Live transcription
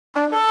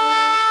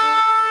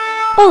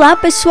Olá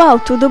pessoal,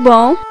 tudo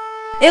bom?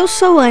 Eu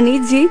sou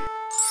Anidi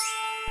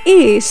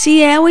e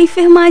esse é o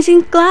Enfermagem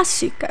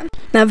Clássica.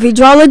 Na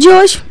videoaula de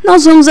hoje,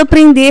 nós vamos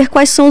aprender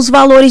quais são os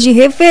valores de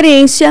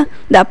referência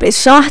da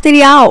pressão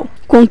arterial.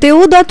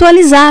 Conteúdo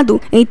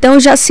atualizado, então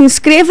já se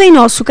inscreva em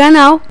nosso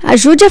canal,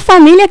 ajude a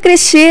família a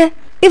crescer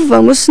e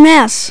vamos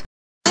nessa!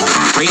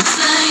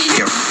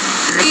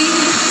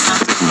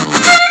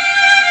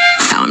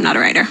 No, I'm not a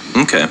writer.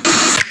 Okay.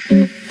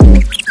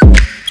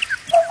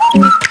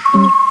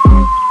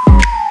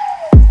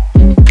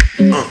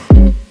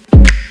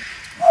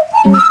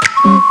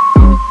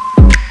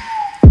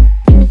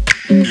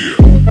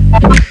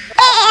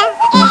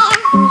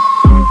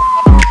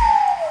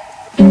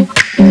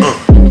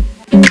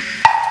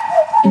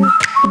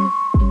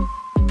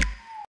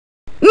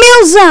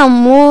 Meus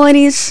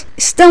amores,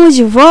 estamos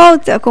de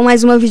volta com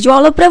mais uma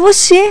videoaula para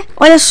você.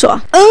 Olha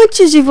só,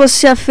 antes de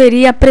você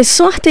aferir a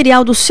pressão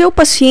arterial do seu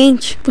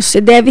paciente, você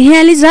deve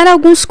realizar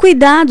alguns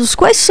cuidados.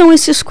 Quais são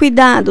esses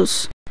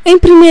cuidados? Em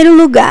primeiro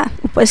lugar,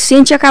 o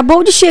paciente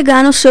acabou de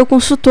chegar no seu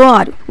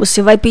consultório. Você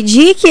vai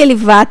pedir que ele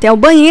vá até o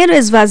banheiro,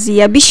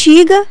 esvazie a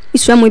bexiga.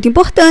 Isso é muito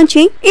importante,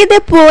 hein? E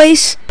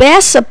depois,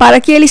 peça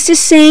para que ele se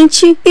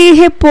sente e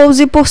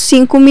repouse por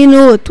 5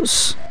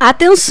 minutos.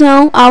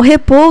 Atenção ao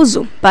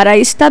repouso para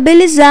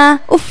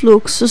estabilizar o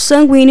fluxo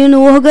sanguíneo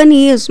no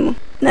organismo.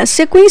 Na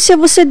sequência,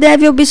 você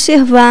deve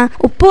observar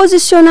o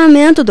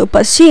posicionamento do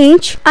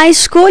paciente, a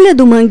escolha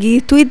do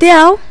manguito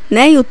ideal,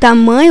 e o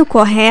tamanho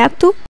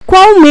correto,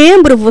 qual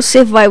membro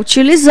você vai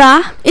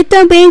utilizar e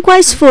também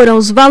quais foram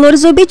os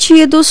valores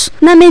obtidos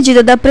na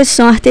medida da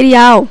pressão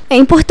arterial. É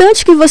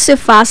importante que você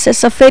faça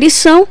essa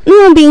aferição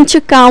num ambiente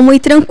calmo e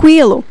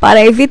tranquilo,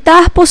 para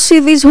evitar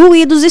possíveis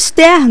ruídos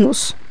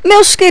externos.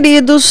 Meus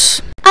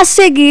queridos, a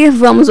seguir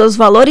vamos aos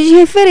valores de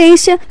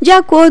referência de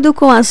acordo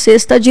com a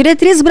 6ª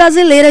Diretriz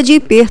Brasileira de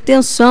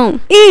Hipertensão.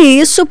 E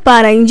isso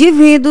para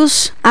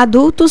indivíduos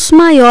adultos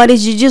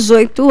maiores de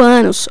 18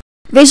 anos.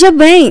 Veja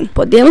bem,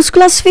 podemos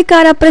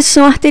classificar a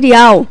pressão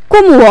arterial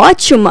como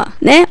ótima,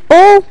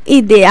 ou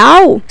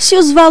ideal, se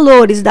os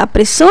valores da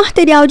pressão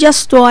arterial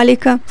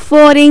diastólica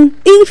forem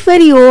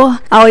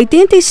inferior a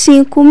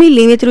 85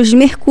 milímetros de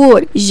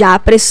mercúrio. Já a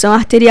pressão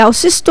arterial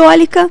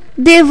sistólica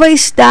deva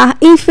estar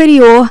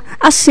inferior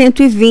a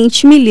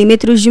 120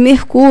 milímetros de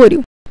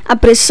mercúrio. A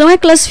pressão é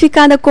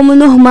classificada como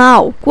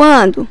normal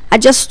quando a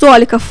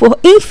diastólica for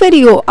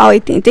inferior a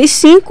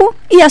 85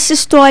 e a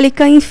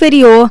sistólica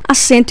inferior a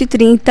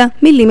 130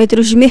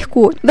 milímetros de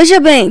mercúrio. Veja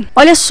bem,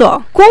 olha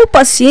só, com o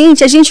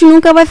paciente a gente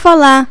nunca vai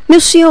falar: meu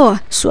senhor,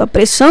 sua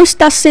pressão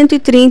está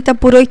 130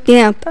 por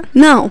 80.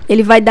 Não,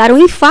 ele vai dar um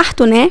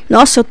infarto,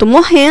 Nossa, eu tô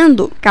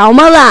morrendo.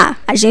 Calma lá,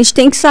 a gente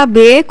tem que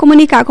saber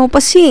comunicar com o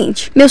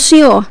paciente. Meu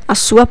senhor, a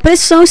sua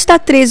pressão está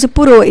 13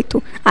 por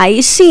 8.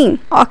 Aí sim,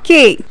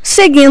 ok.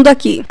 Seguindo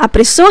aqui, a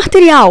pressão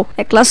arterial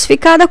é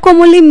classificada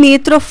como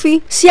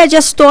limítrofe se a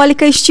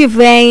diastólica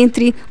estiver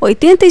entre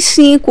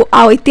 85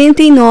 a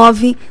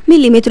 89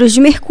 milímetros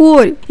de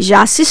mercúrio.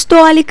 Já a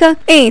sistólica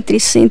entre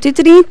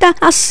 130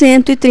 a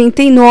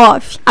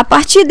 139. A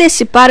partir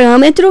desse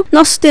parâmetro,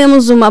 nós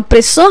temos uma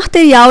pressão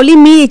arterial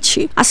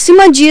limite.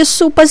 Acima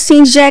disso, o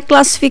paciente já é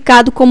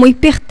classificado como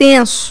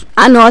hipertenso.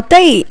 Anota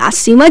aí,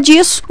 acima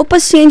disso, o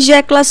paciente já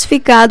é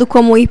classificado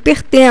como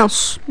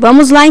hipertenso.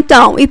 Vamos lá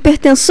então,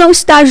 hipertensão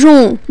estágio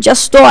 1,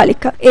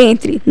 diastólica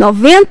entre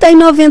 90 e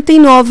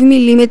 99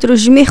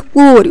 milímetros de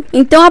mercúrio.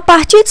 Então, a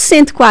partir de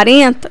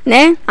 140,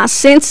 a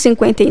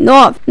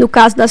 159, no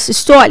caso da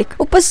sistólica,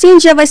 o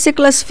paciente já vai ser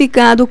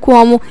classificado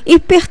como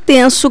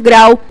hipertenso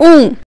grau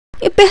 1.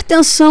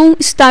 Hipertensão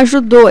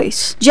estágio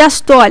 2,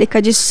 diastólica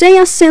de 100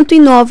 a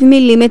 109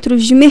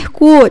 milímetros de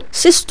mercúrio,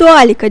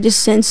 sistólica de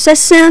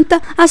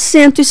 160 a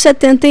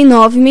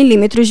 179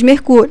 milímetros de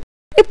mercúrio.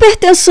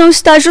 Hipertensão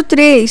estágio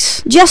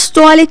 3,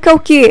 diastólica o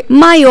que?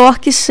 Maior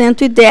que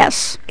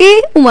 110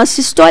 e uma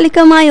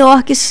sistólica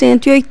maior que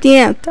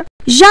 180.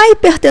 Já a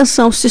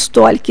hipertensão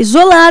sistólica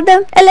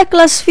isolada, ela é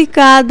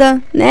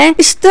classificada,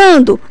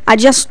 estando a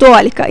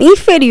diastólica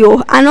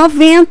inferior a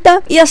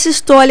 90 e a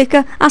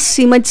sistólica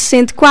acima de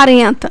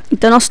 140.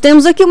 Então, nós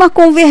temos aqui uma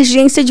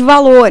convergência de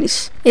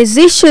valores.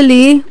 Existe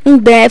ali um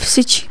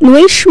déficit no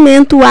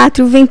enchimento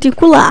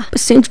atrioventricular. O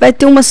paciente vai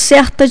ter uma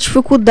certa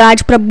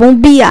dificuldade para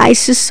bombear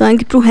esse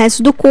sangue para o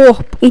resto do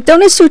corpo. Então,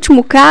 nesse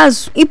último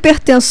caso,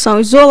 hipertensão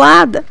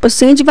isolada, o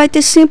paciente vai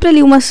ter sempre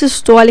ali uma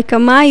sistólica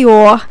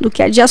maior do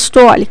que a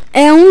diastólica.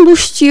 É um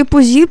dos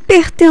tipos de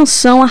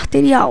hipertensão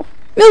arterial.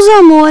 Meus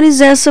amores,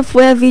 essa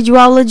foi a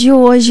videoaula de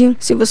hoje.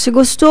 Se você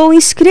gostou,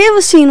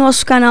 inscreva-se em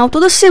nosso canal.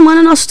 Toda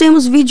semana nós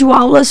temos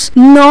videoaulas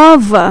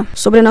novas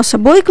sobre a nossa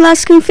boa e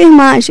clássica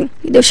enfermagem.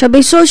 E Deus te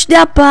abençoe e te dê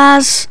a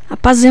paz. A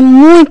paz é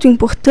muito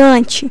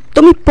importante.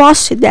 Tome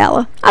posse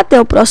dela. Até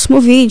o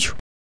próximo vídeo.